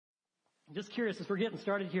Just curious, as we're getting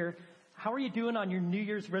started here, how are you doing on your New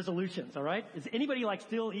Year's resolutions, all right? Is anybody like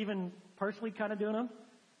still even partially kind of doing them?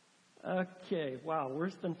 Okay, wow,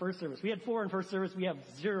 worse than first service. We had 4 in first service. We have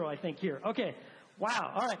 0, I think, here. Okay,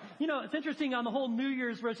 wow, all right. You know, it's interesting on the whole New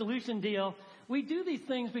Year's resolution deal. We do these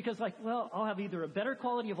things because I'll have either a better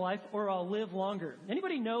quality of life or I'll live longer.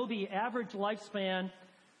 Anybody know the average lifespan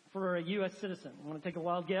for a U.S. citizen? Want to take a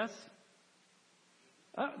wild guess?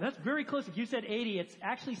 That's very close. If you said 80, it's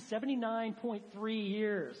actually 79.3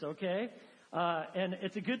 years, okay? And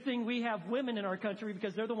it's a good thing we have women in our country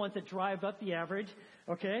because they're the ones that drive up the average,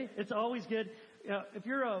 okay? It's always good. If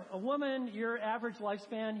you're a woman, your average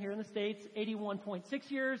lifespan here in the States,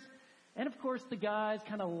 81.6 years. And of course, the guys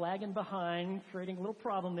kind of lagging behind, creating a little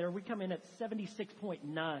problem there. We come in at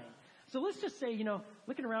 76.9. So let's just say,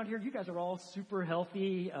 looking around here, you guys are all super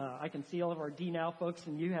healthy. I can see all of our D Now folks,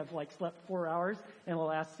 and you have slept 4 hours in the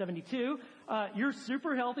last 72. You're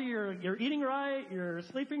super healthy. You're eating right. You're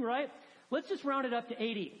sleeping right. Let's just round it up to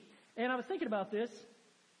 80. And I was thinking about this.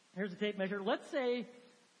 Here's a tape measure.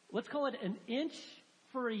 Let's call it an inch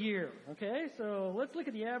for a year. Okay, so let's look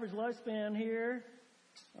at the average lifespan here.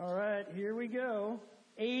 All right, here we go.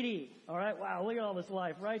 80. All right, wow, look at all this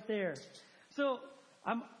life right there. So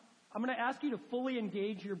I'm going to ask you to fully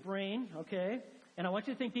engage your brain, okay? And I want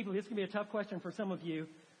you to think deeply. This is going to be a tough question for some of you,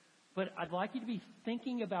 but I'd like you to be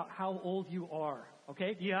thinking about how old you are,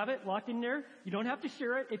 okay? Do you have it locked in there? You don't have to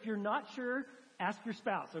share it. If you're not sure, ask your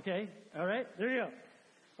spouse, okay? All right, there you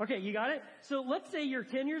go. Okay, you got it? So let's say you're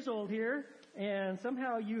 10 years old here, and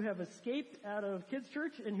somehow you have escaped out of kids'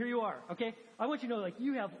 church, and here you are, okay? I want you to know,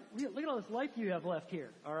 look at all this life you have left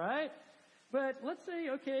here, all right? But let's say,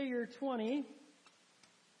 okay, you're 20.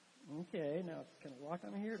 Okay, now it's kind of locked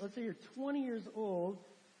on here. Let's say you're 20 years old.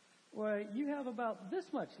 Well, you have about this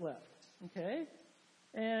much left, okay?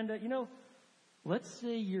 And, let's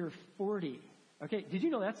say you're 40. Okay, did you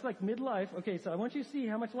know that's like midlife? Okay, so I want you to see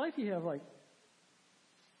how much life you have,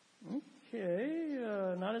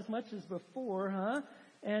 Okay, not as much as before, huh?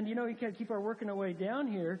 And, we kind of keep our working our way down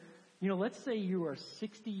here. Let's say you are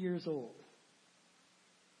 60 years old.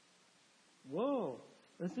 Whoa,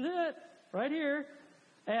 this is it, right here.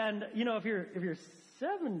 And, if you're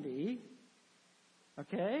 70,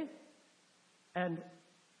 okay, and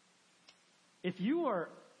if you are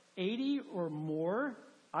 80 or more,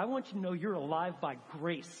 I want you to know you're alive by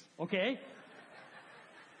grace, okay?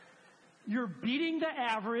 You're beating the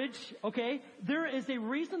average, okay? There is a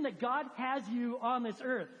reason that God has you on this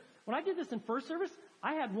earth. When I did this in first service,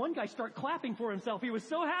 I had one guy start clapping for himself. He was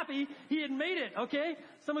so happy he had made it, okay?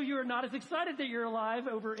 Some of you are not as excited that you're alive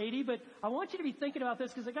over 80, but I want you to be thinking about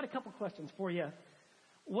this because I got a couple questions for you.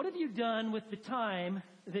 What have you done with the time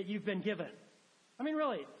that you've been given? I mean,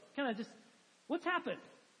 really, kind of just, what's happened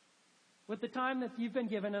with the time that you've been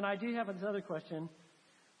given? And I do have this other question.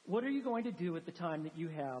 What are you going to do with the time that you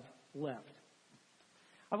have left?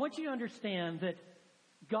 I want you to understand that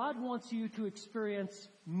God wants you to experience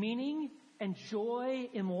meaning and joy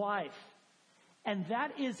in life. And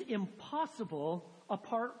that is impossible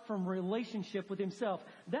apart from relationship with Himself.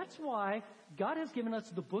 That's why God has given us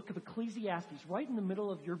the book of Ecclesiastes right in the middle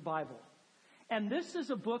of your Bible. And this is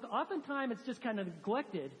a book, oftentimes it's just kind of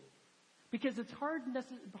neglected because it's hard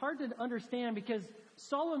to understand because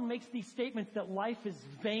Solomon makes these statements that life is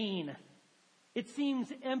vain. It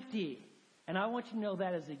seems empty. And I want you to know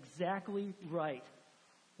that is exactly right.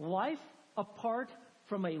 Life apart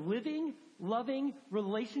from a living, loving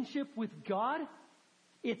relationship with God,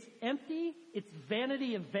 it's empty, it's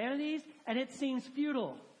vanity of vanities, and it seems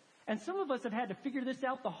futile. And some of us have had to figure this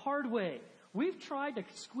out the hard way. We've tried to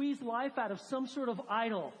squeeze life out of some sort of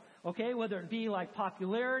idol, okay, whether it be like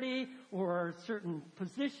popularity or a certain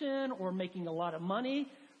position or making a lot of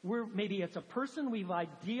money. Maybe it's a person we've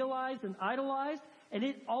idealized and idolized, and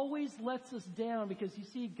it always lets us down because, you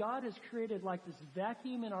see, God has created like this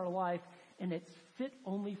vacuum in our life, and it's fit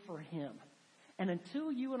only for Him. And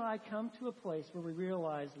until you and I come to a place where we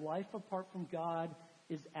realize life apart from God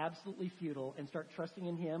is absolutely futile and start trusting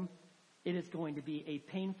in Him, it is going to be a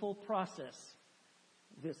painful process,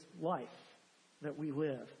 this life that we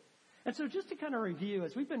live. And so just to kind of review,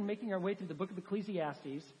 as we've been making our way through the book of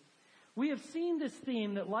Ecclesiastes, we have seen this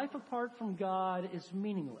theme that life apart from God is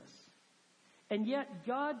meaningless. And yet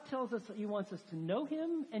God tells us that He wants us to know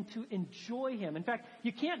Him and to enjoy Him. In fact,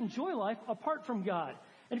 you can't enjoy life apart from God.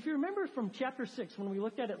 And if you remember from chapter 6, when we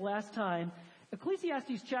looked at it last time,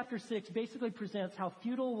 Ecclesiastes chapter 6 basically presents how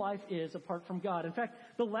futile life is apart from God. In fact,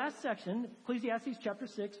 the last section, Ecclesiastes chapter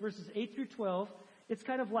 6, verses 8 through 12, it's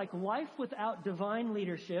kind of like life without divine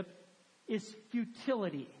leadership is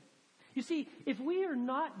futility. You see, if we are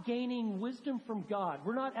not gaining wisdom from God,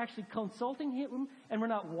 we're not actually consulting Him, and we're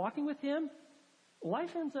not walking with Him,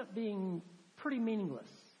 life ends up being pretty meaningless,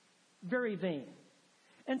 very vain.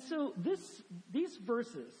 And so these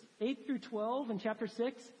verses, 8 through 12 in chapter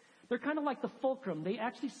 6, they're kind of like the fulcrum. They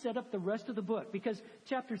actually set up the rest of the book because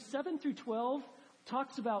chapters 7 through 12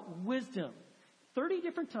 talks about wisdom. 30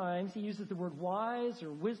 different times he uses the word wise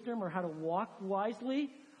or wisdom or how to walk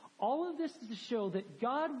wisely. All of this is to show that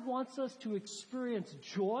God wants us to experience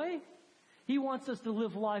joy. He wants us to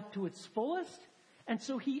live life to its fullest. And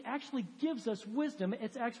so He actually gives us wisdom.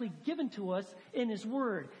 It's actually given to us in His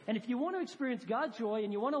Word. And if you want to experience God's joy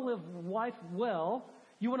and you want to live life well,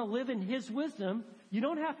 you want to live in His wisdom, you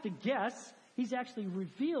don't have to guess. He's actually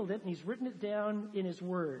revealed it and He's written it down in His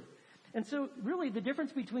Word. And so really the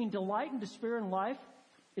difference between delight and despair in life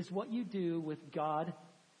is what you do with God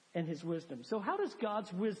and His wisdom. So how does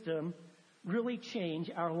God's wisdom really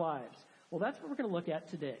change our lives? Well, that's what we're going to look at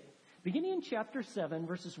today. Beginning in chapter 7,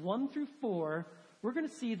 verses 1 through 4, we're going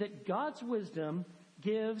to see that God's wisdom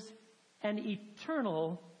gives an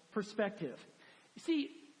eternal perspective. You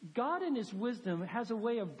see, God in His wisdom has a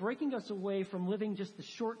way of breaking us away from living just the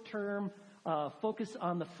short-term focus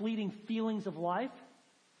on the fleeting feelings of life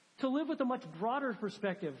to live with a much broader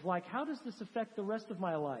perspective, like how does this affect the rest of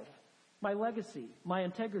my life, my legacy, my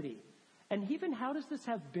integrity, and even how does this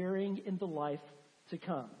have bearing in the life to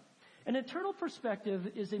come? An eternal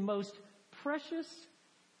perspective is a most precious,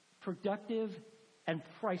 productive, and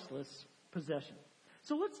priceless possession.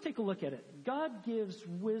 So let's take a look at it. God gives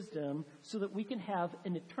wisdom so that we can have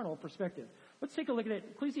an eternal perspective. Let's take a look at it.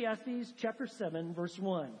 Ecclesiastes chapter 7, verse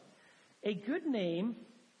 1. A good name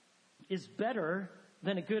is better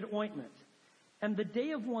than a good ointment, and the day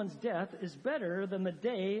of one's death is better than the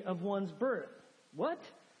day of one's birth. What?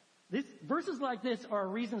 Verses like this are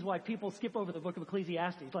reasons why people skip over the book of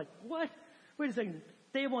Ecclesiastes. Like, what? Wait a second.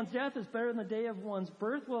 Day of one's death is better than the day of one's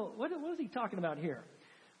birth? Well, what is he talking about here?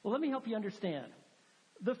 Well, let me help you understand.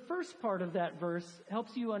 The first part of that verse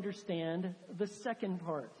helps you understand the second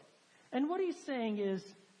part. And what he's saying is,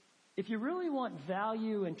 if you really want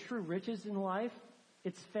value and true riches in life,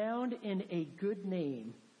 it's found in a good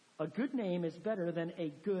name. A good name is better than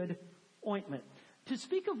a good ointment. To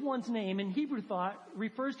speak of one's name in Hebrew thought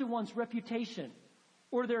refers to one's reputation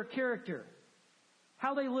or their character,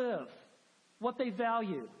 how they live, what they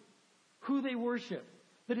value, who they worship,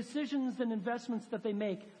 the decisions and investments that they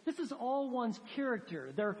make. This is all one's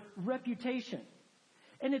character, their reputation.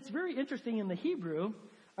 And it's very interesting in the Hebrew.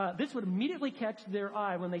 This would immediately catch their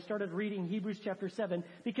eye when they started reading Hebrews chapter 7,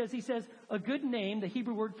 because he says a good name, the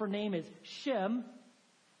Hebrew word for name is Shem,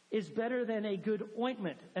 is better than a good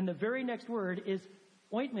ointment. And the very next word is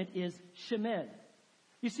ointment is shemen.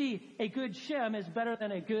 You see, a good Shem is better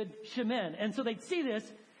than a good shemen. And so they'd see this,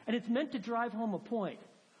 and it's meant to drive home a point.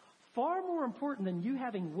 Far more important than you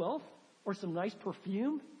having wealth or some nice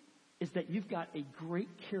perfume is that you've got a great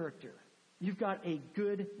character. You've got a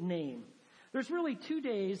good name. There's really 2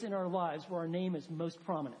 days in our lives where our name is most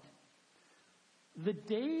prominent. The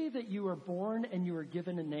day that you are born and you are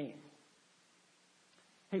given a name.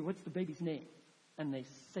 Hey, what's the baby's name? And they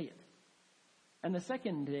say it. And the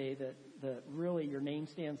second day that really your name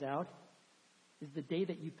stands out is the day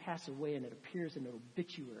that you pass away and it appears in an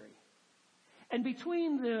obituary. And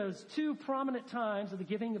between those two prominent times of the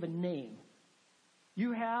giving of a name,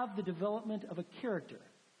 you have the development of a character,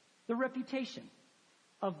 the reputation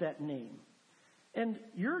of that name. And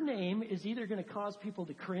your name is either going to cause people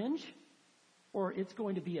to cringe or it's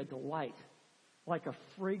going to be a delight, like a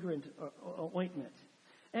fragrant ointment.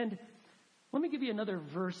 And let me give you another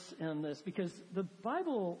verse in this, because the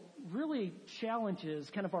Bible really challenges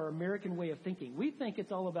kind of our American way of thinking. We think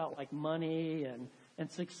it's all about like money and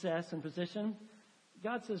success and position.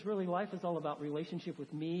 God says really life is all about relationship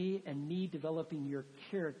with me and me developing your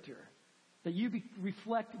character, that you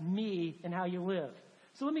reflect me in how you live.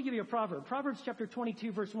 So let me give you a proverb. Proverbs chapter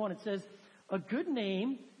 22, verse 1, it says, a good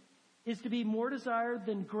name is to be more desired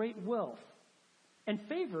than great wealth, and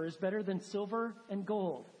favor is better than silver and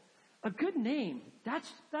gold. A good name,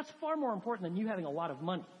 that's far more important than you having a lot of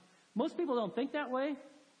money. Most people don't think that way.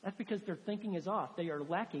 That's because their thinking is off. They are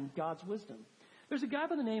lacking God's wisdom. There's a guy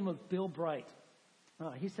by the name of Bill Bright.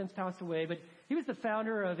 He's since passed away, but he was the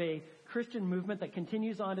founder of a Christian movement that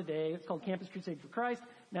continues on today. It's called Campus Crusade for Christ.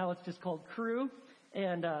 Now it's just called Cru.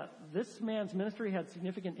 And this man's ministry had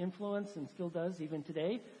significant influence and still does even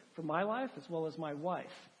today for my life as well as my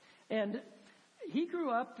wife. And he grew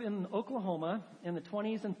up in Oklahoma in the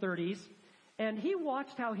 20s and 30s, and he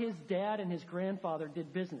watched how his dad and his grandfather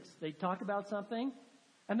did business. They'd talk about something,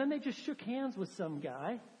 and then they just shook hands with some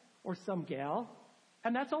guy or some gal,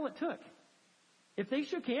 And that's all it took. If they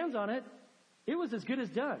shook hands on it, it was as good as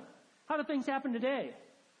done. How do things happen today?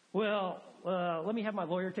 Well, let me have my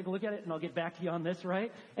lawyer take a look at it and I'll get back to you on this,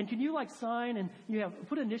 right? And can you sign and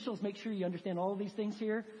put initials, make sure you understand all of these things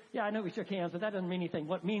here? Yeah, I know we shook hands, but that doesn't mean anything.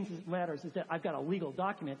 What matters is that I've got a legal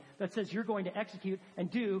document that says you're going to execute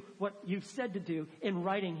and do what you've said to do in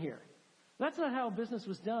writing here. That's not how business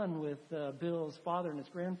was done with Bill's father and his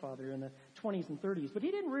grandfather in the 20s and 30s. But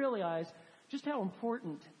he didn't realize just how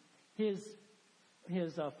important his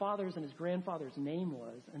father's and his grandfather's name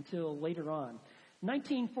was until later on.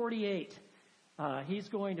 1948, he's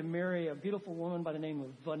going to marry a beautiful woman by the name of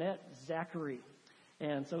Vonette Zachary.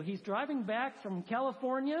 And so he's driving back from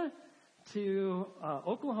California to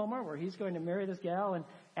Oklahoma, where he's going to marry this gal. And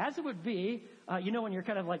as it would be, when you're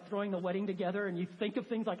kind of throwing the wedding together and you think of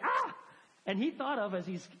things like, ah! And he thought of, as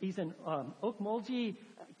he's in Okmulgee,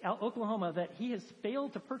 Oklahoma, that he has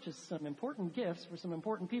failed to purchase some important gifts for some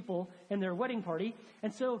important people in their wedding party.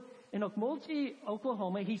 And so in Okmulgee,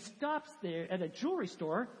 Oklahoma, he stops there at a jewelry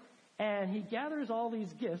store and he gathers all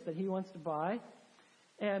these gifts that he wants to buy.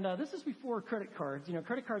 And this is before credit cards.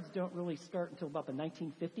 Credit cards don't really start until about the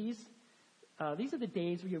 1950s. These are the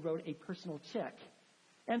days where you wrote a personal check.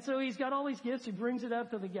 And so he's got all these gifts. He brings it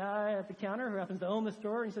up to the guy at the counter who happens to own the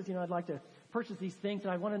store. And he says, I'd like to purchase these things,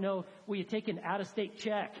 and I want to know, will you take an out-of-state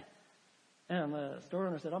check? And the store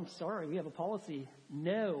owner said, I'm sorry, we have a policy.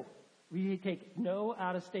 No, we take no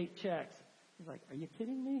out-of-state checks. He's like, are you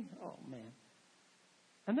kidding me? Oh, man.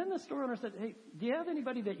 And then the store owner said, hey, do you have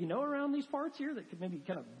anybody that you know around these parts here that could maybe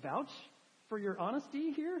kind of vouch for your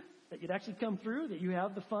honesty here, that you'd actually come through, that you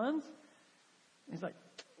have the funds? And he's like,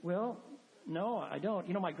 well, no, I don't.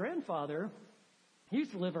 My grandfather, he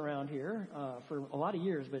used to live around here for a lot of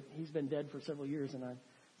years, but he's been dead for several years, and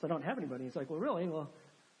so I don't have anybody. He's like, well, really? Well,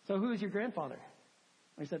 so who is your grandfather?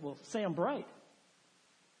 I said, well, Sam Bright.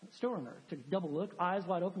 Store owner took a double look, eyes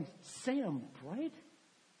wide open. Sam Bright?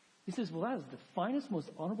 He says, well, that is the finest, most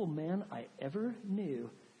honorable man I ever knew.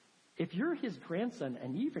 If you're his grandson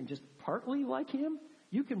and you even just partly like him,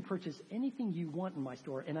 you can purchase anything you want in my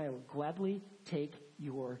store, and I will gladly take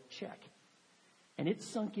your check. And it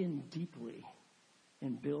sunk in deeply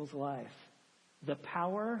in Bill's life, the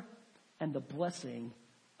power and the blessing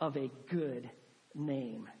of a good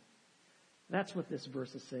name. That's what this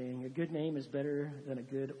verse is saying. A good name is better than a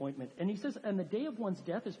good ointment. And he says, and the day of one's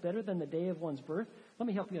death is better than the day of one's birth. Let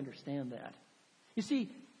me help you understand that. You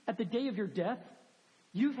see, at the day of your death,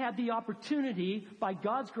 you've had the opportunity, by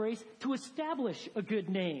God's grace, to establish a good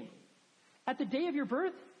name. At the day of your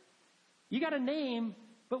birth, you got a name,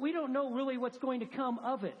 but we don't know really what's going to come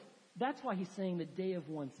of it. That's why he's saying the day of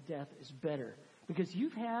one's death is better, because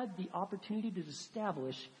you've had the opportunity to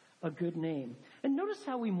establish a good name. And notice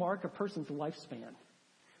how we mark a person's lifespan.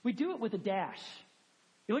 We do it with a dash.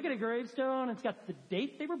 You look at a gravestone, it's got the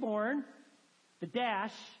date they were born, the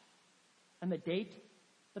dash, and the date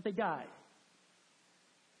that they died.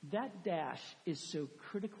 That dash is so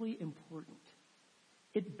critically important.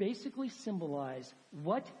 It basically symbolizes,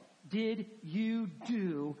 what did you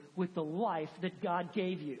do with the life that God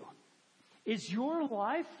gave you? Is your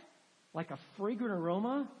life like a fragrant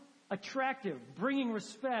aroma? Attractive, bringing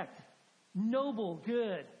respect, noble,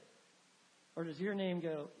 good? Or does your name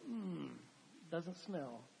go, doesn't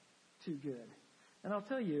smell too good? And I'll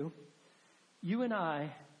tell you, you and I,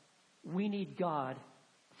 we need God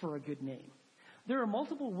for a good name. There are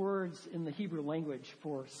multiple words in the Hebrew language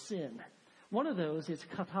for sin. One of those is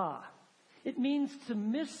kata. It means to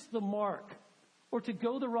miss the mark or to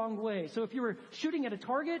go the wrong way. So if you were shooting at a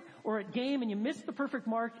target or at game and you missed the perfect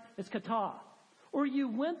mark, it's kata. Or you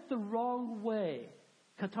went the wrong way.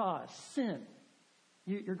 Kata, sin.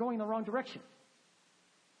 You're going the wrong direction.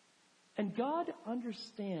 And God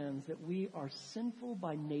understands that we are sinful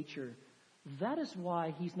by nature. That is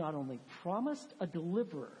why he's not only promised a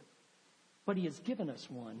deliverer, but he has given us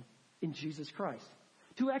one in Jesus Christ,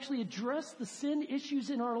 to actually address the sin issues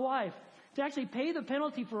in our life, to actually pay the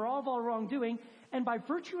penalty for all of our wrongdoing, and by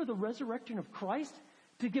virtue of the resurrection of Christ,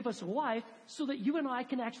 to give us life so that you and I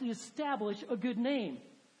can actually establish a good name.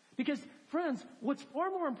 Because, friends, what's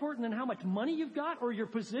far more important than how much money you've got or your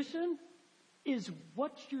position is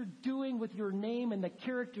what you're doing with your name and the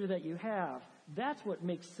character that you have. That's what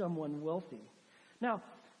makes someone wealthy. Now,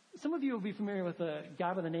 some of you will be familiar with a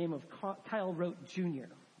guy by the name of Kyle Rote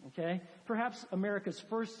Jr., okay? Perhaps America's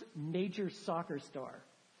first major soccer star.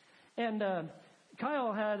 And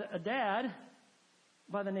Kyle had a dad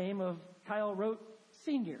by the name of Kyle Rote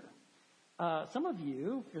Sr. Some of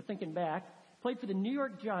you, if you're thinking back, played for the New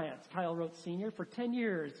York Giants, Kyle Rote Sr., for 10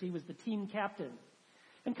 years. He was the team captain.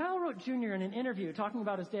 And Kyle Rote Jr. in an interview talking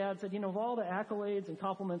about his dad said, of all the accolades and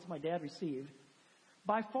compliments my dad received,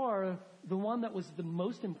 by far the one that was the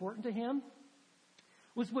most important to him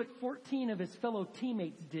was what 14 of his fellow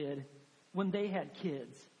teammates did when they had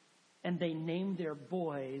kids, and they named their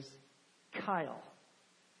boys Kyle.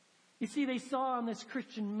 You see, they saw in this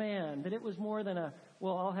Christian man that it was more than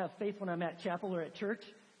I'll have faith when I'm at chapel or at church,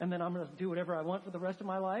 and then I'm going to do whatever I want for the rest of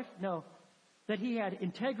my life. No, that he had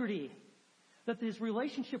integrity, that his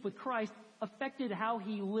relationship with Christ affected how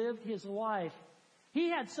he lived his life. He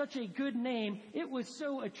had such a good name, it was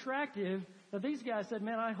so attractive that these guys said,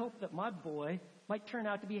 man, I hope that my boy might turn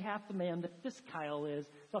out to be half the man that this Kyle is,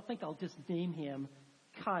 so I think I'll just name him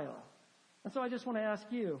Kyle. And so I just want to ask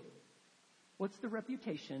you, what's the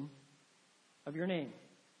reputation of your name?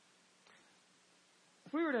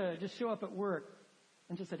 If we were to just show up at work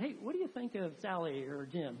and just said, hey, what do you think of Sally or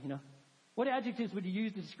Jim? What adjectives would you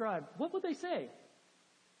use to describe? What would they say?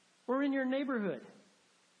 Or in your neighborhood?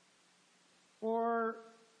 Or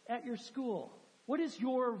at your school? What is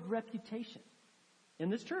your reputation in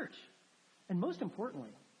this church? And most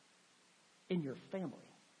importantly, in your family?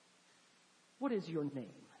 What is your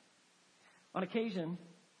name? On occasion,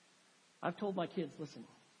 I've told my kids, listen,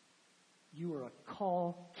 you are a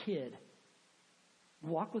call kid.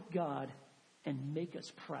 Walk with God and make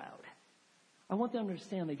us proud. I want them to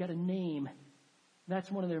understand they got a name.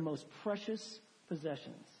 That's one of their most precious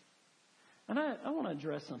possessions. And I want to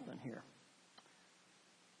address something here.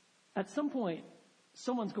 At some point,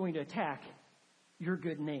 someone's going to attack your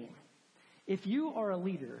good name. If you are a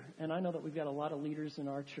leader, and I know that we've got a lot of leaders in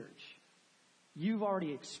our church, you've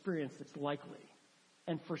already experienced it's likely.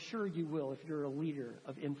 And for sure you will if you're a leader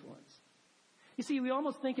of influence. You see, we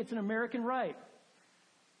almost think it's an American right.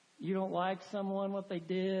 You don't like someone, what they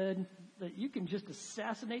did, that you can just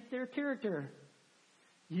assassinate their character.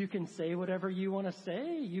 You can say whatever you want to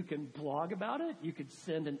say. You can blog about it. You could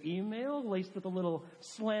send an email laced with a little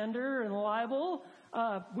slander and libel.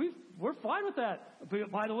 We're fine with that.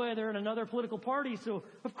 But by the way, they're in another political party, so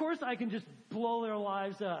of course I can just blow their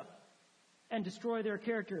lives up and destroy their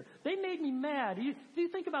character. They made me mad. Do you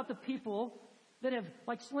think about the people that have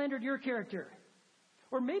slandered your character?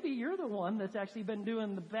 Or maybe you're the one that's actually been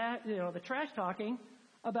doing the trash talking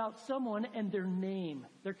about someone and their name,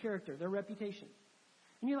 their character, their reputation.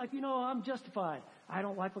 And you're like, I'm justified. I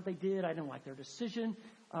don't like what they did. I didn't like their decision.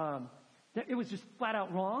 It was just flat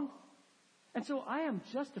out wrong. And so I am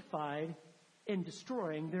justified in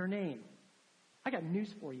destroying their name. I got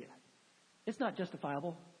news for you. It's not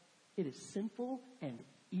justifiable. It is sinful and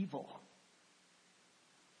evil.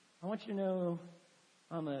 I want you to know,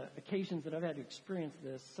 on the occasions that I've had to experience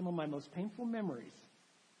this, some of my most painful memories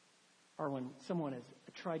are when someone has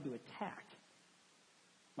tried to attack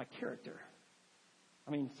my character.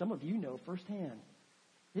 I mean, some of you know firsthand.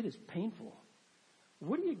 It is painful.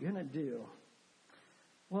 What are you going to do?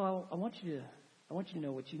 Well, I want you to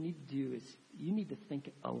know what you need to do is you need to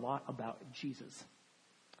think a lot about Jesus.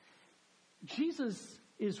 Jesus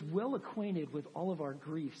is well acquainted with all of our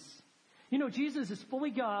griefs. Jesus is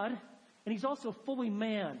fully God, and he's also fully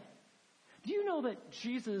man. Do you know that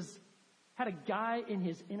Jesus had a guy in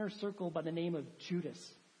his inner circle by the name of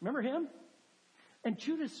Judas? Remember him? And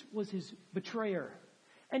Judas was his betrayer.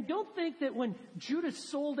 And don't think that when Judas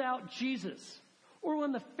sold out Jesus, or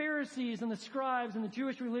when the Pharisees and the scribes and the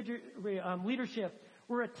Jewish leadership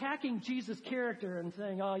were attacking Jesus' character and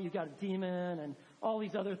saying, oh, you got a demon and all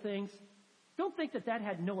these other things, don't think that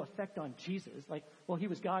had no effect on Jesus. He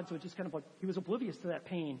was God, so it's just he was oblivious to that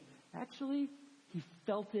pain. Actually, he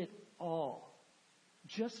felt it all,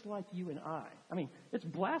 just like you and I. I mean, it's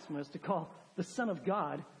blasphemous to call the Son of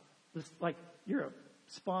God you're a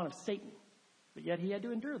spawn of Satan, but yet he had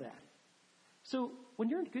to endure that. So when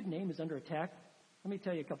your good name is under attack, let me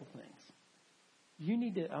tell you a couple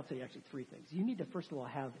things. I'll tell you actually three things. You need to, first of all,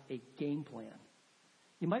 have a game plan.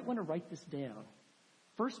 You might want to write this down.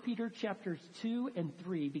 1 Peter chapters 2 and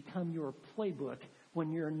 3 become your playbook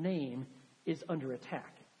when your name is under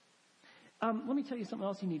attack. Let me tell you something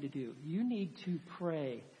else you need to do. You need to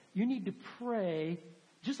pray. You need to pray,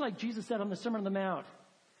 just like Jesus said on the Sermon on the Mount.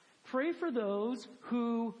 Pray for those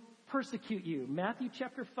who persecute you. Matthew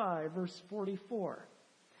chapter 5, verse 44.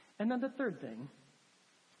 And then the third thing,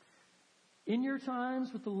 in your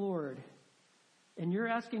times with the Lord, and you're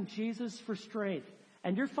asking Jesus for strength,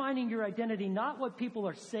 and you're finding your identity not what people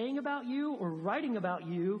are saying about you or writing about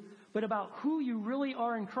you, but about who you really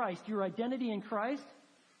are in Christ, your identity in Christ,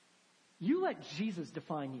 you let Jesus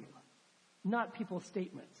define you, not people's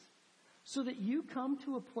statements. So that you come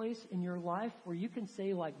to a place in your life where you can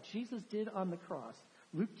say, like Jesus did on the cross,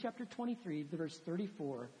 Luke chapter 23, verse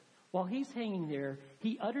 34, While he's hanging there,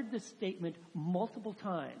 he uttered this statement multiple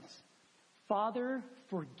times. Father,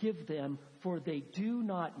 forgive them, for they do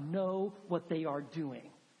not know what they are doing.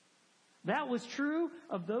 That was true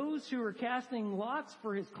of those who were casting lots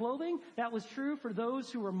for his clothing. That was true for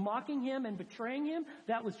those who were mocking him and betraying him.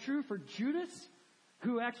 That was true for Judas,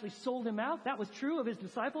 who actually sold him out. That was true of his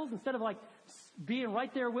disciples. Instead of being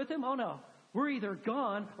right there with him, oh no, we're either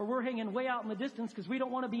gone or we're hanging way out in the distance because we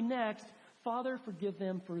don't want to be next. Father, forgive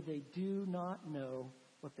them, for they do not know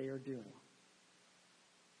what they are doing.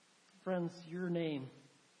 Friends, your name,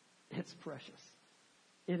 it's precious.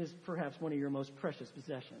 It is perhaps one of your most precious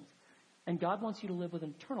possessions. And God wants you to live with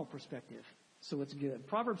an eternal perspective, so it's good.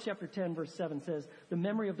 Proverbs chapter 10, verse 7 says, the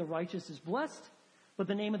memory of the righteous is blessed, but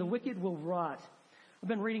the name of the wicked will rot. I've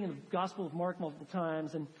been reading the Gospel of Mark multiple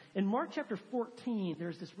times, and in Mark chapter 14,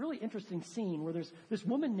 there's this really interesting scene where there's this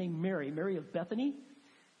woman named Mary of Bethany.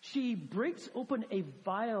 She breaks open a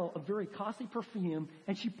vial of very costly perfume,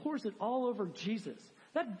 and she pours it all over Jesus.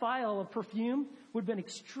 That vial of perfume would have been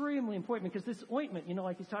extremely important because this ointment,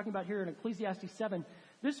 like he's talking about here in Ecclesiastes 7,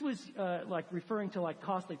 this was referring to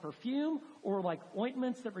costly perfume or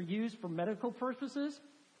ointments that were used for medical purposes.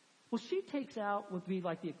 Well, she takes out would be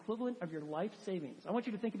the equivalent of your life savings. I want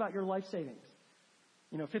you to think about your life savings.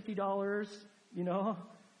 $50,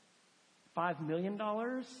 $5 million,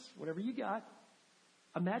 whatever you got.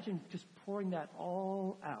 Imagine just pouring that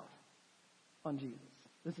all out on Jesus.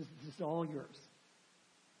 This is all yours.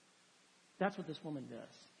 That's what this woman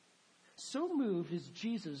does. So moved is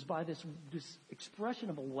Jesus by this expression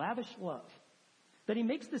of a lavish love that he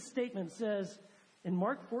makes this statement, says in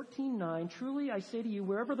Mark 14:9, truly I say to you,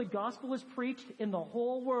 wherever the gospel is preached in the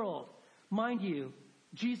whole world, mind you,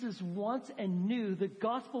 Jesus wants and knew the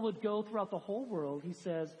gospel would go throughout the whole world. He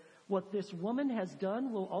says, what this woman has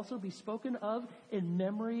done will also be spoken of in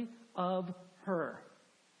memory of her.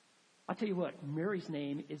 I'll tell you what, Mary's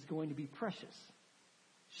name is going to be precious.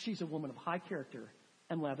 She's a woman of high character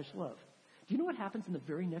and lavish love. Do you know what happens in the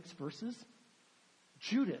very next verses?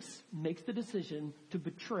 Judas makes the decision to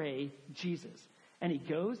betray Jesus. And he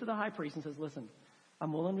goes to the high priest and says, listen,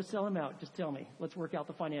 I'm willing to sell him out. Just tell me. Let's work out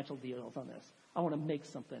the financial deals on this. I want to make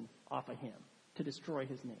something off of him to destroy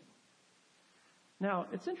his name. Now,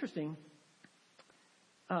 it's interesting.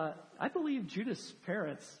 I believe Judas'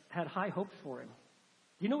 parents had high hopes for him.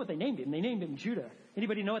 You know what they named him? They named him Judah.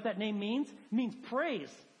 Anybody know what that name means? It means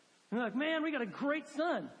praise. And they're like, man, we got a great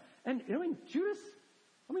son. And Judas,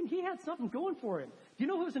 he had something going for him. Do you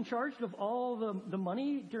know who was in charge of all the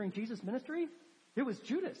money during Jesus' ministry? It was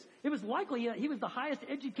Judas. It was likely that he was the highest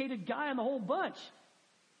educated guy in the whole bunch.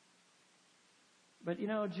 But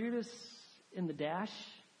Judas in the dash,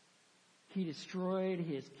 he destroyed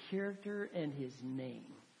his character and his name.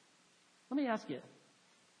 Let me ask you,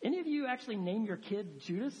 any of you actually name your kid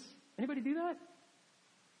Judas? Anybody do that?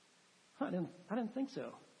 I didn't think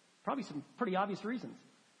so. Probably some pretty obvious reasons.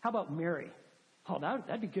 How about Mary? Oh,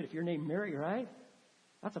 that'd be good if you're named Mary, right?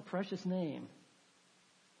 That's a precious name.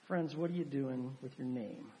 Friends, what are you doing with your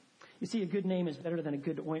name? You see, a good name is better than a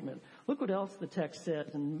good ointment. Look what else the text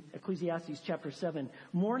says in Ecclesiastes chapter 7.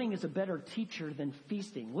 Mourning is a better teacher than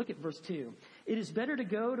feasting. Look at verse 2. It is better to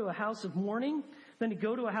go to a house of mourning than to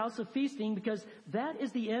go to a house of feasting, because that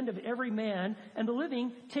is the end of every man, and the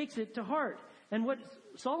living takes it to heart. And what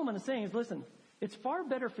Solomon is saying is, listen, it's far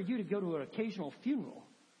better for you to go to an occasional funeral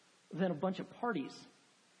than a bunch of parties,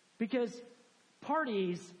 because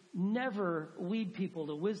parties never lead people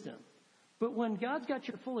to wisdom. But when God's got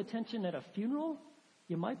your full attention at a funeral,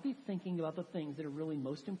 you might be thinking about the things that are really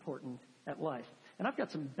most important at life. And I've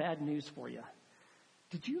got some bad news for you.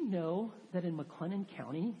 Did you know that in McLennan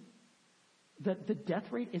County, that the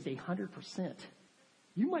death rate is 100%?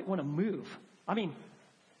 You might want to move.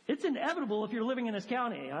 It's inevitable if you're living in this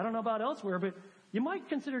county. I don't know about elsewhere, but you might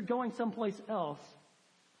consider going someplace else.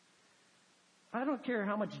 I don't care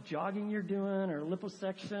how much jogging you're doing or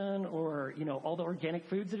liposuction or, all the organic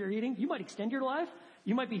foods that you're eating. You might extend your life.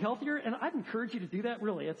 You might be healthier. And I'd encourage you to do that,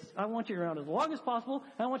 really. I want you around as long as possible.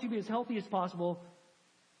 I want you to be as healthy as possible.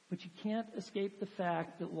 But you can't escape the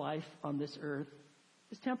fact that life on this earth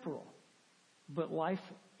is temporal. But life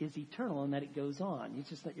is eternal in that it goes on. It's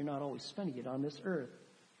just that you're not always spending it on this earth.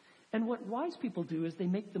 And what wise people do is they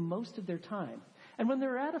make the most of their time. And when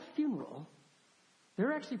they're at a funeral,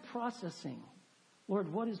 they're actually processing,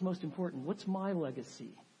 Lord, what is most important? What's my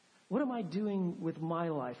legacy? What am I doing with my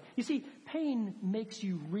life? You see, pain makes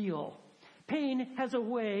you real. Pain has a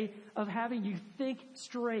way of having you think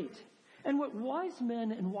straight. And what wise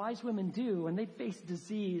men and wise women do when they face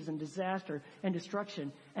disease and disaster and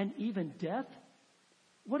destruction and even death,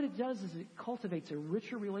 what it does is it cultivates a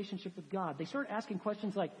richer relationship with God. They start asking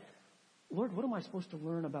questions like, Lord, what am I supposed to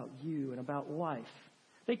learn about you and about life?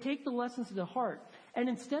 They take the lessons to heart. And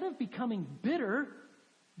instead of becoming bitter,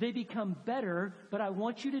 they become better. But I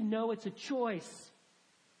want you to know it's a choice.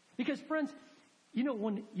 Because friends, you know,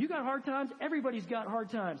 when you got hard times, everybody's got hard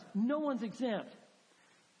times. No one's exempt.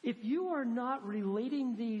 If you are not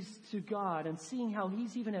relating these to God and seeing how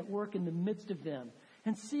He's even at work in the midst of them,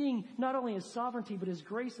 and seeing not only His sovereignty, but His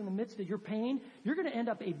grace in the midst of your pain, you're going to end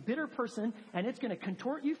up a bitter person, and it's going to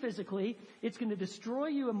contort you physically, it's going to destroy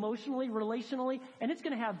you emotionally, relationally, and it's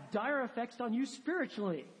going to have dire effects on you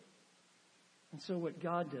spiritually. And so what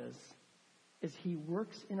God does is He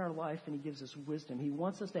works in our life and He gives us wisdom. He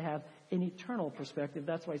wants us to have an eternal perspective.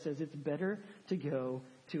 That's why He says it's better to go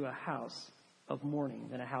to a house of mourning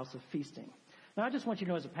than a house of feasting. Now, I just want you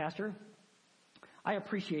to know as a pastor, I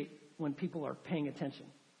appreciate when people are paying attention.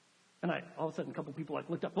 And all of a sudden, a couple of people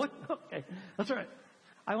looked up. What? Okay, that's all right.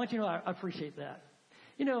 I want you to know I appreciate that.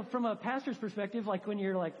 You know, from a pastor's perspective, like when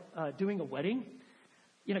you're doing a wedding,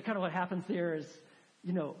 you know, kind of what happens there is,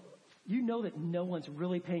 you know that no one's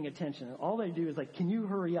really paying attention. And all they do is can you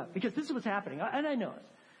hurry up? Because this is what's happening. And I know it.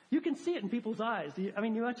 You can see it in people's eyes. I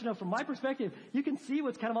mean, you want to know from my perspective, you can see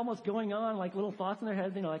what's kind of almost going on, like little thoughts in their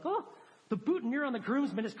heads, oh, the boutonniere on the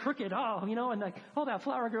groomsman is crooked. Oh, and that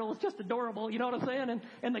flower girl is just adorable. You know what I'm saying?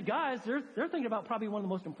 And the guys, they're thinking about probably one of the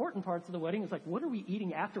most important parts of the wedding. It's what are we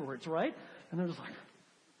eating afterwards, right? And they're just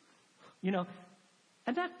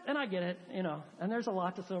and I get it, and there's a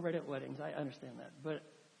lot to celebrate at weddings. I understand that. But,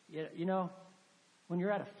 when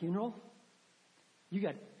you're at a funeral, you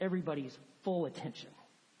got everybody's full attention.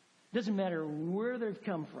 Doesn't matter where they've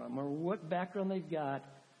come from or what background they've got.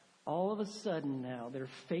 All of a sudden now they're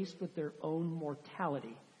faced with their own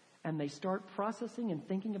mortality, and they start processing and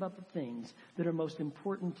thinking about the things that are most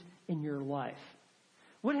important in your life.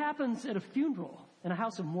 What happens at a funeral in a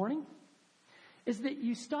house of mourning is that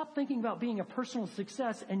you stop thinking about being a personal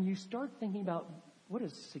success and you start thinking about what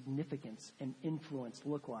does significance and influence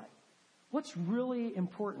look like? What's really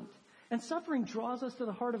important? And suffering draws us to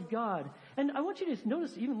the heart of God. And I want you to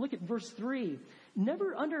notice, even look at verse 3.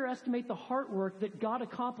 Never underestimate the heart work that God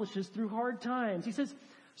accomplishes through hard times. He says,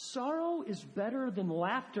 sorrow is better than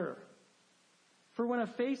laughter. For when a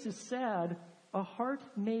face is sad, a heart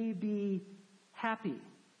may be happy.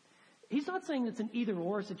 He's not saying it's an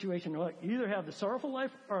either-or situation. You either have the sorrowful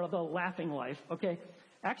life or the laughing life, okay?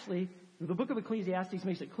 Actually, the book of Ecclesiastes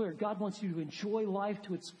makes it clear God wants you to enjoy life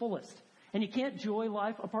to its fullest. And you can't enjoy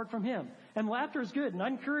life apart from Him. And laughter is good, and I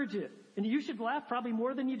encourage it. And you should laugh probably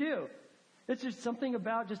more than you do. It's just something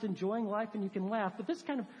about just enjoying life, and you can laugh. But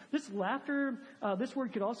this laughter, this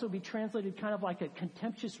word could also be translated kind of like a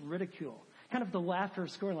contemptuous ridicule. Kind of the laughter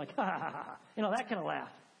of scorn, like, ha, ha, ha, ha. That kind of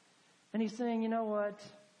laugh. And He's saying, you know what?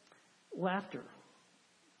 Laughter.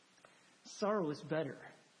 Sorrow is better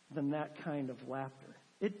than that kind of laughter.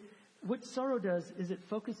 What sorrow does is it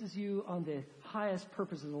focuses you on the highest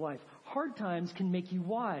purposes of life. Hard times can make you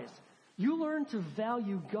wise. You learn to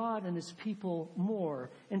value God and His people more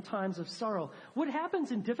in times of sorrow. What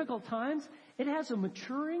happens in difficult times, it has a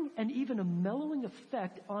maturing and even a mellowing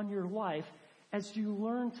effect on your life as you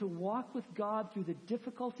learn to walk with God through the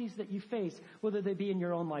difficulties that you face, whether they be in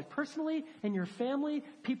your own life personally, in your family,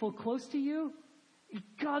 people close to you.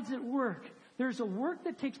 God's at work. There's a work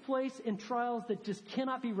that takes place in trials that just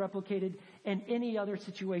cannot be replicated in any other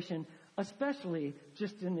situation, especially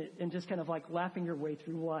just in just kind of laughing your way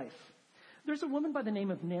through life. There's a woman by the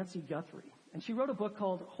name of Nancy Guthrie, and she wrote a book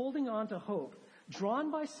called Holding On to Hope,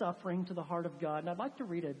 Drawn by Suffering to the Heart of God. And I'd like to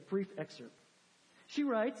read a brief excerpt. She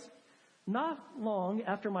writes, not long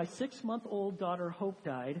after my 6-month-old daughter Hope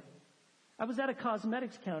died, I was at a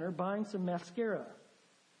cosmetics counter buying some mascara.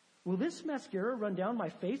 Will this mascara run down my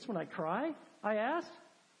face when I cry? I asked.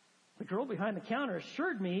 The girl behind the counter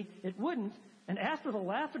assured me it wouldn't and asked with a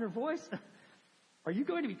laugh in her voice, are you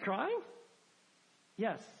going to be crying?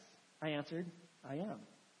 Yes, I answered, I am.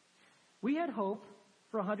 We had Hope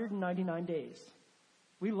for 199 days.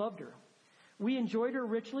 We loved her. We enjoyed her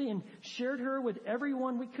richly and shared her with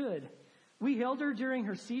everyone we could. We held her during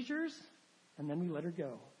her seizures, and then we let her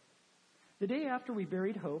go. The day after we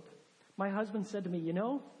buried Hope, my husband said to me,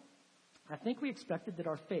 I think we expected that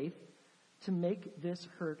our faith to make this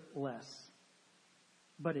hurt less.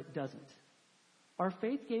 But it doesn't. Our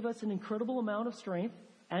faith gave us an incredible amount of strength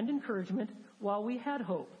and encouragement while we had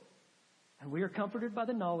Hope. And we are comforted by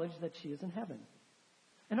the knowledge that she is in heaven.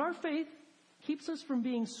 And our faith keeps us from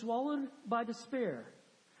being swallowed by despair.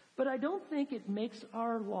 But I don't think it makes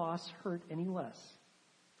our loss hurt any less.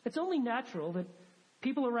 It's only natural that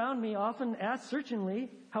people around me often ask searchingly,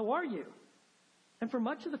 how are you? And for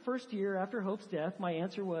much of the first year after Hope's death, my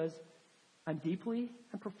answer was, I'm deeply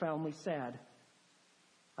and profoundly sad.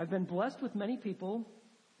 I've been blessed with many people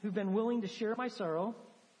who've been willing to share my sorrow,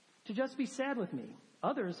 to just be sad with me.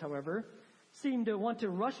 Others, however, seem to want to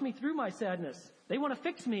rush me through my sadness. They want to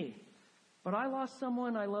fix me. But I lost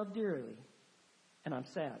someone I love dearly, and I'm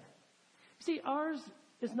sad. See, ours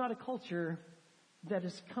is not a culture that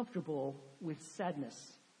is comfortable with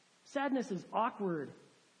sadness. Sadness is awkward.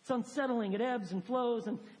 It's unsettling. It ebbs and flows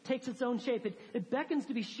and takes its own shape. It beckons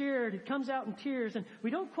to be shared. It comes out in tears, and we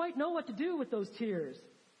don't quite know what to do with those tears.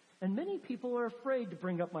 And many people are afraid to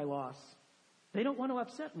bring up my loss. They don't want to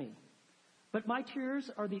upset me. But my tears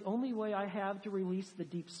are the only way I have to release the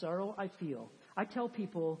deep sorrow I feel. I tell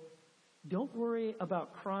people, don't worry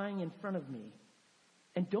about crying in front of me.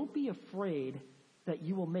 And don't be afraid that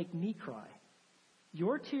you will make me cry.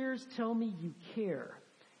 Your tears tell me you care.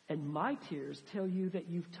 And my tears tell you that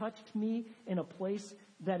you've touched me in a place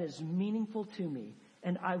that is meaningful to me.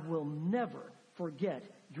 And I will never forget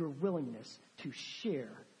your willingness to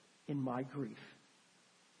share in my grief.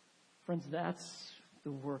 Friends, that's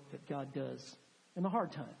the work that God does in the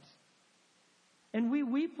hard times. And we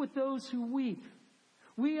weep with those who weep.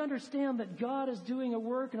 We understand that God is doing a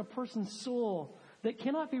work in a person's soul that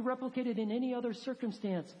cannot be replicated in any other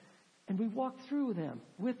circumstance. And we walk through them,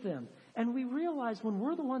 with them. And we realize when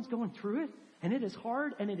we're the ones going through it, and it is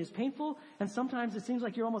hard, and it is painful, and sometimes it seems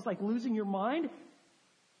like you're almost like losing your mind,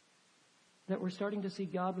 that we're starting to see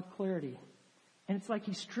God with clarity. And it's like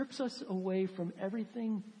He strips us away from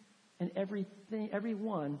everything and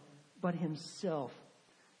everyone but Himself.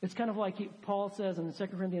 It's kind of like Paul says in 2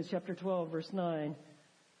 Corinthians chapter 12, verse 9,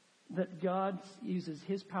 that God uses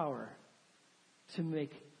His power to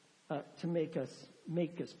make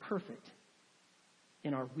us perfect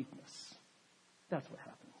in our weakness. That's what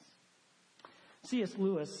happens. C.S.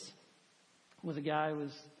 Lewis was a guy who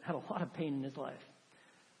had a lot of pain in his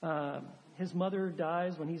life. His mother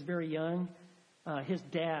dies when he's very young. His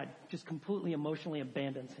dad just completely emotionally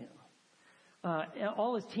abandons him.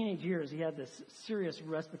 All his teenage years, he had this serious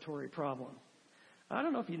respiratory problem. I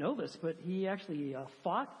don't know if you know this, but he actually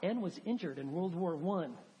fought and was injured in World War I.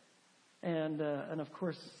 And of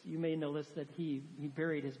course, you may know this, that he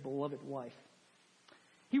buried his beloved wife.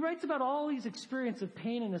 He writes about all these experiences of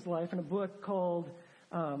pain in his life in a book called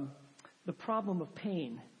The Problem of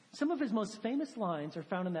Pain. Some of his most famous lines are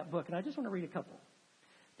found in that book, and I just want to read a couple.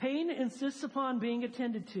 Pain insists upon being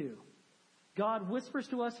attended to. God whispers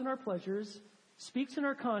to us in our pleasures, speaks in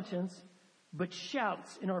our conscience, but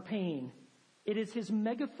shouts in our pain. It is His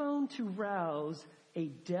megaphone to rouse a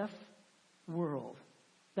deaf world.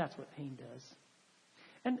 That's what pain does.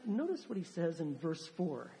 And notice what he says in verse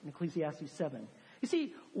 4 in Ecclesiastes 7. You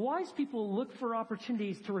see, wise people look for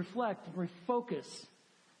opportunities to reflect and refocus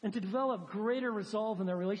and to develop greater resolve in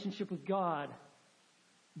their relationship with God.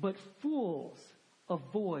 But fools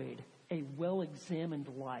avoid a well-examined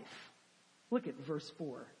life. Look at verse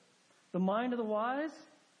 4. The mind of the wise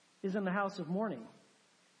is in the house of mourning,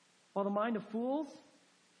 while the mind of fools,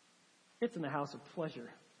 it's in the house of pleasure.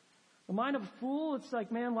 The mind of a fool, it's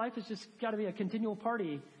like, man, life has just got to be a continual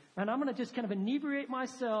party. And I'm going to just kind of inebriate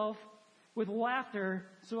myself with laughter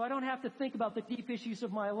so I don't have to think about the deep issues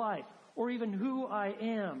of my life or even who I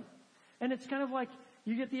am. And it's kind of like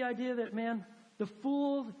you get the idea that, man, the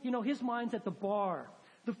fool, his mind's at the bar.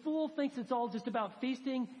 The fool thinks it's all just about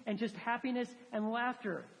feasting and just happiness and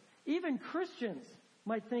laughter. Even Christians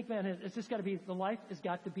might think, man, it's just got to be, the life has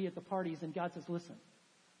got to be at the parties. And God says, listen,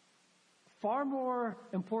 far more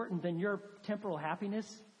important than your temporal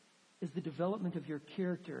happiness is the development of your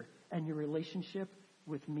character and your relationship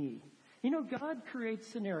with me. God creates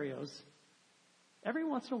scenarios every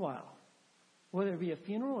once in a while, whether it be a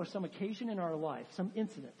funeral or some occasion in our life, some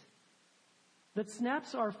incident, that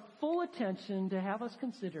snaps our full attention to have us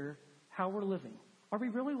consider how we're living. Are we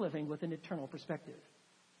really living with an eternal perspective?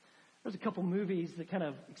 There's a couple movies that kind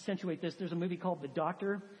of accentuate this. There's a movie called The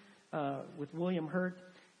Doctor with William Hurt.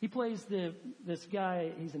 He plays this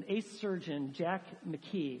guy, he's an ace surgeon, Jack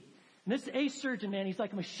McKee. And this ace surgeon, man, he's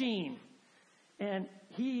like a machine. And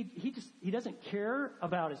he doesn't care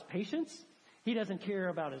about his patients. He doesn't care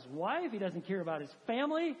about his wife. He doesn't care about his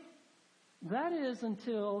family. That is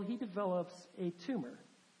until he develops a tumor.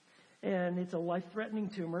 And it's a life-threatening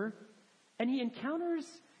tumor. And he encounters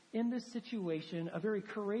in this situation a very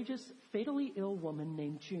courageous, fatally ill woman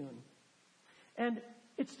named June. And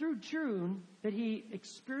it's through June that he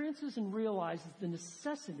experiences and realizes the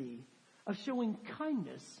necessity of showing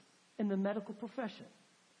kindness in the medical profession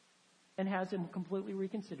and has him completely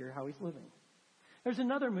reconsider how he's living. There's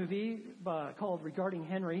another movie called Regarding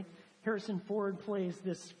Henry. Harrison Ford plays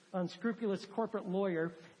this unscrupulous corporate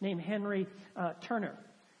lawyer named Henry Turner.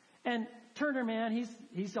 And Turner, man,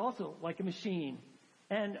 he's also like a machine.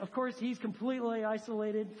 And of course, he's completely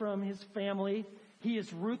isolated from his family. He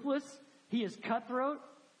is ruthless. He is cutthroat.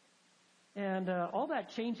 And all that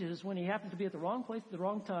changes when he happens to be at the wrong place at the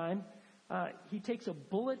wrong time. He takes a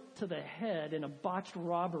bullet to the head in a botched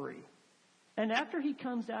robbery. And after he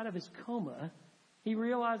comes out of his coma, he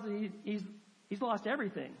realizes he's lost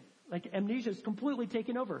everything. Like amnesia is completely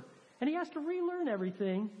taken over. And he has to relearn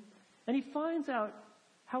everything. And he finds out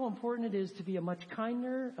how important it is to be a much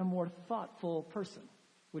kinder and more thoughtful person,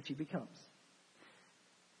 which he becomes.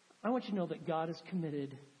 I want you to know that God is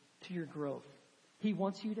committed to your growth. He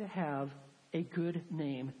wants you to have a good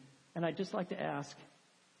name. And I'd just like to ask,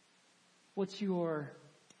 what's your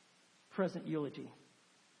present eulogy?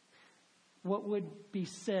 What would be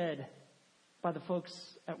said by the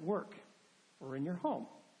folks at work or in your home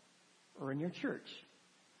or in your church?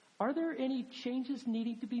 Are there any changes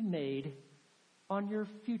needing to be made on your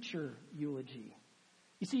future eulogy?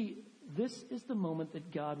 You see, this is the moment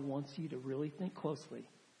that God wants you to really think closely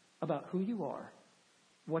about who you are,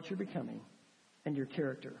 what you're becoming, and your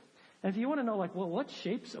character. And if you want to know, what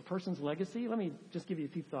shapes a person's legacy, let me just give you a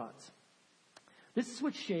few thoughts. This is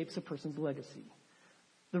what shapes a person's legacy.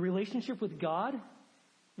 The relationship with God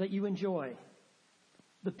that you enjoy,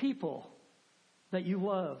 the people that you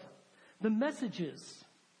love, the messages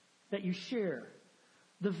that you share,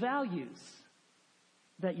 the values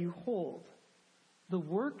that you hold, the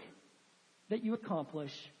work that you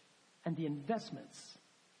accomplish, and the investments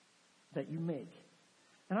that you make.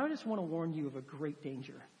 And I just want to warn you of a great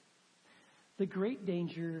danger. The great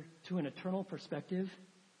danger to an eternal perspective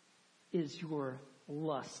is your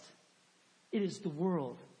lust. It is the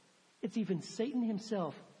world. It's even Satan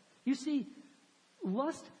himself. You see,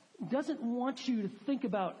 lust doesn't want you to think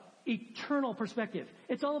about eternal perspective.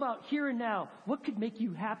 It's all about here and now. What could make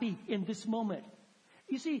you happy in this moment?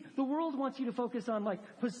 You see, the world wants you to focus on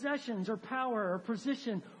possessions or power or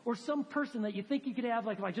position or some person that you think you could have.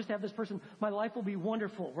 If I just have this person, my life will be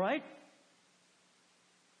wonderful, right?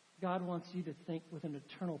 God wants you to think with an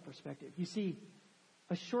eternal perspective. You see,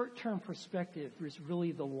 a short-term perspective is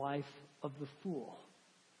really the life of the fool.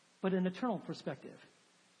 But an eternal perspective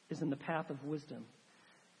is in the path of wisdom.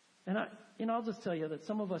 And I'll just tell you that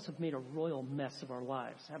some of us have made a royal mess of our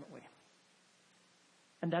lives, haven't we?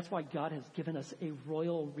 And that's why God has given us a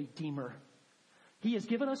royal Redeemer. He has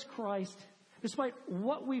given us Christ, despite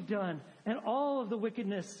what we've done and all of the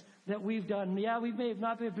wickedness that we've done. Yeah, we may have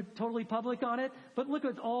not been totally public on it, but look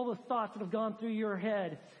at all the thoughts that have gone through your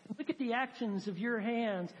head. Look at the actions of your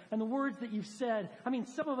hands and the words that you've said. I mean,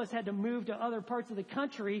 some of us had to move to other parts of the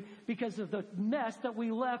country because of the mess that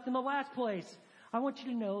we left in the last place. I want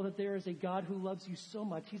you to know that there is a God who loves you so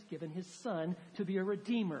much, He's given His Son to be a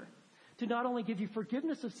Redeemer, to not only give you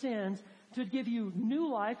forgiveness of sins, to give you new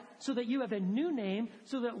life so that you have a new name,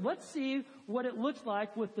 so that let's see what it looks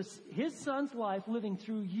like with His Son's life living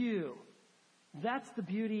through you. That's the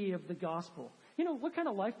beauty of the gospel. You know, what kind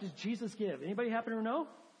of life does Jesus give? Anybody happen to know?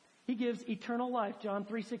 He gives eternal life, John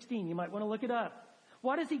 3:16. You might want to look it up.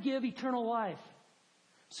 Why does He give eternal life?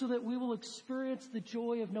 So that we will experience the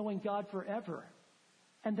joy of knowing God forever.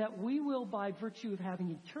 And that we will, by virtue of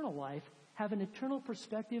having eternal life, have an eternal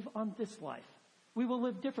perspective on this life. We will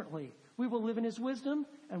live differently. We will live in His wisdom,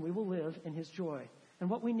 and we will live in His joy.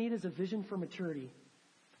 And what we need is a vision for maturity.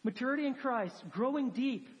 Maturity in Christ, growing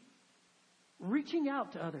deep, reaching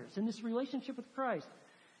out to others in this relationship with Christ.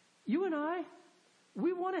 You and I,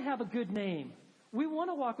 we want to have a good name. We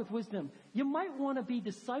want to walk with wisdom. You might want to be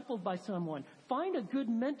discipled by someone. Find a good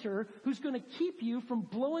mentor who's going to keep you from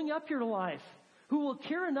blowing up your life, who will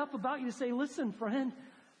care enough about you to say, listen, friend,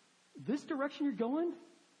 this direction you're going,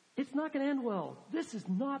 it's not going to end well. This is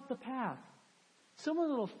not the path. Someone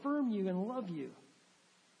that will affirm you and love you.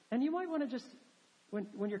 And you might want to just,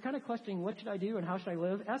 when you're kind of questioning what should I do and how should I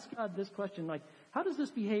live, ask God this question, like, how does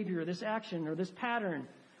this behavior, this action, or this pattern,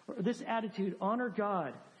 or this attitude honor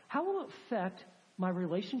God? How will it affect my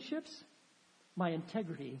relationships, my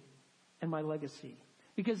integrity, and my legacy?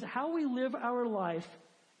 Because how we live our life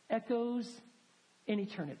echoes in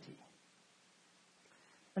eternity.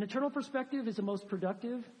 An eternal perspective is the most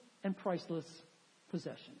productive and priceless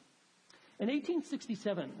possession. In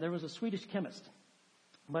 1867, there was a Swedish chemist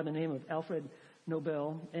by the name of Alfred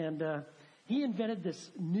Nobel, and he invented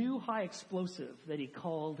this new high explosive that he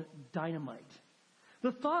called dynamite.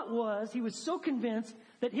 The thought was he was so convinced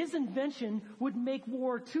that his invention would make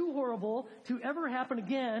war too horrible to ever happen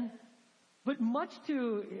again, but much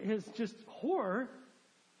to his just horror,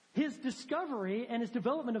 his discovery and his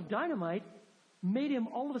development of dynamite made him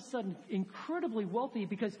all of a sudden incredibly wealthy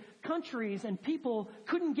because countries and people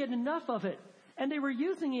couldn't get enough of it. And they were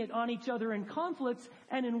using it on each other in conflicts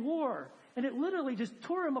and in war. And it literally just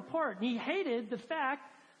tore him apart. And he hated the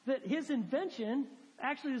fact that his invention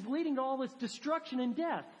actually was leading to all this destruction and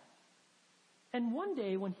death. And one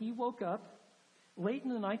day when he woke up, late in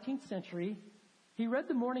the 19th century, he read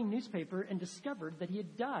the morning newspaper and discovered that he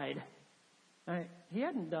had died. He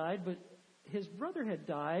hadn't died, but his brother had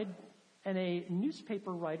died, and a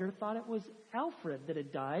newspaper writer thought it was Alfred that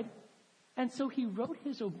had died. And so he wrote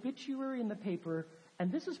his obituary in the paper, and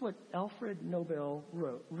this is what Alfred Nobel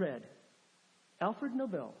read. Alfred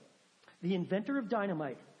Nobel, the inventor of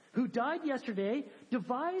dynamite, who died yesterday,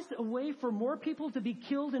 devised a way for more people to be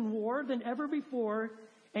killed in war than ever before,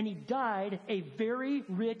 and he died a very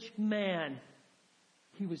rich man.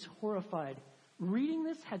 He was horrified. Reading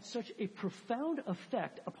this had such a profound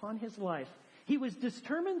effect upon his life. He was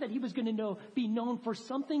determined that he was going to be known for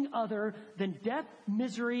something other than death,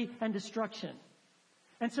 misery, and destruction.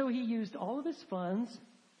 And so he used all of his funds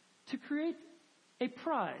to create a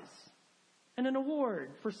prize and an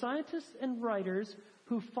award for scientists and writers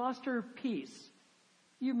who foster peace.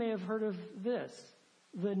 You may have heard of this,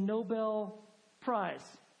 the Nobel Prize.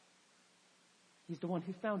 He's the one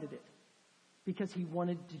who founded it because he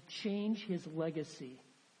wanted to change his legacy.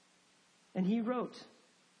 And he wrote,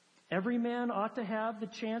 "Every man ought to have the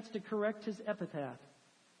chance to correct his epitaph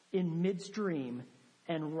in midstream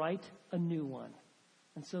and write a new one."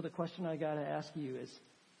 And so the question I got to ask you is,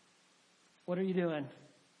 what are you doing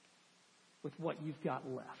with what you've got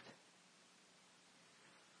left?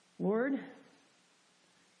 Lord,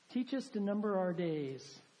 teach us to number our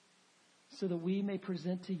days so that we may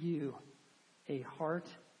present to you a heart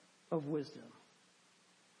of wisdom.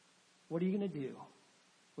 What are you going to do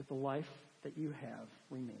with the life that you have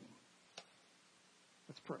remaining?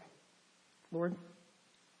 Let's pray. Lord,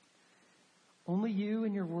 only you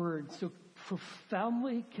and your word so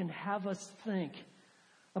profoundly can have us think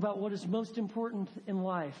about what is most important in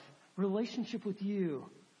life. Relationship with you,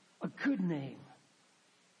 a good name,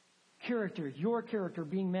 character, your character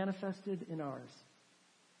being manifested in ours.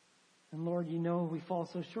 And Lord, you know we fall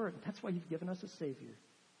so short. That's why you've given us a Savior.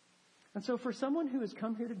 And so for someone who has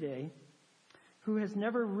come here today, who has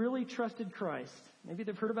never really trusted Christ, maybe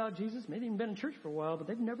they've heard about Jesus, maybe even been in church for a while, but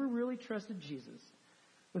they've never really trusted Jesus.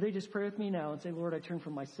 Would they just pray with me now and say, Lord, I turn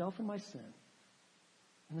from myself and my sin.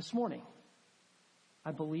 And this morning,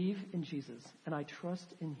 I believe in Jesus and I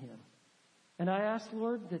trust in him. And I ask,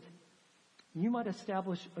 Lord, that you might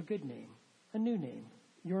establish a good name, a new name,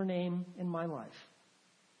 your name in my life.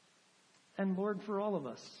 And Lord, for all of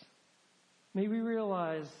us, may we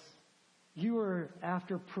realize you are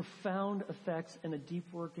after profound effects and a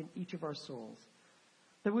deep work in each of our souls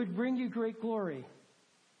that would bring you great glory.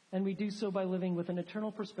 And we do so by living with an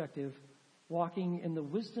eternal perspective, walking in the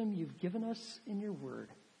wisdom you've given us in your word.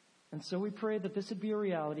 And so we pray that this would be a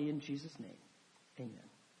reality in Jesus' name. Amen.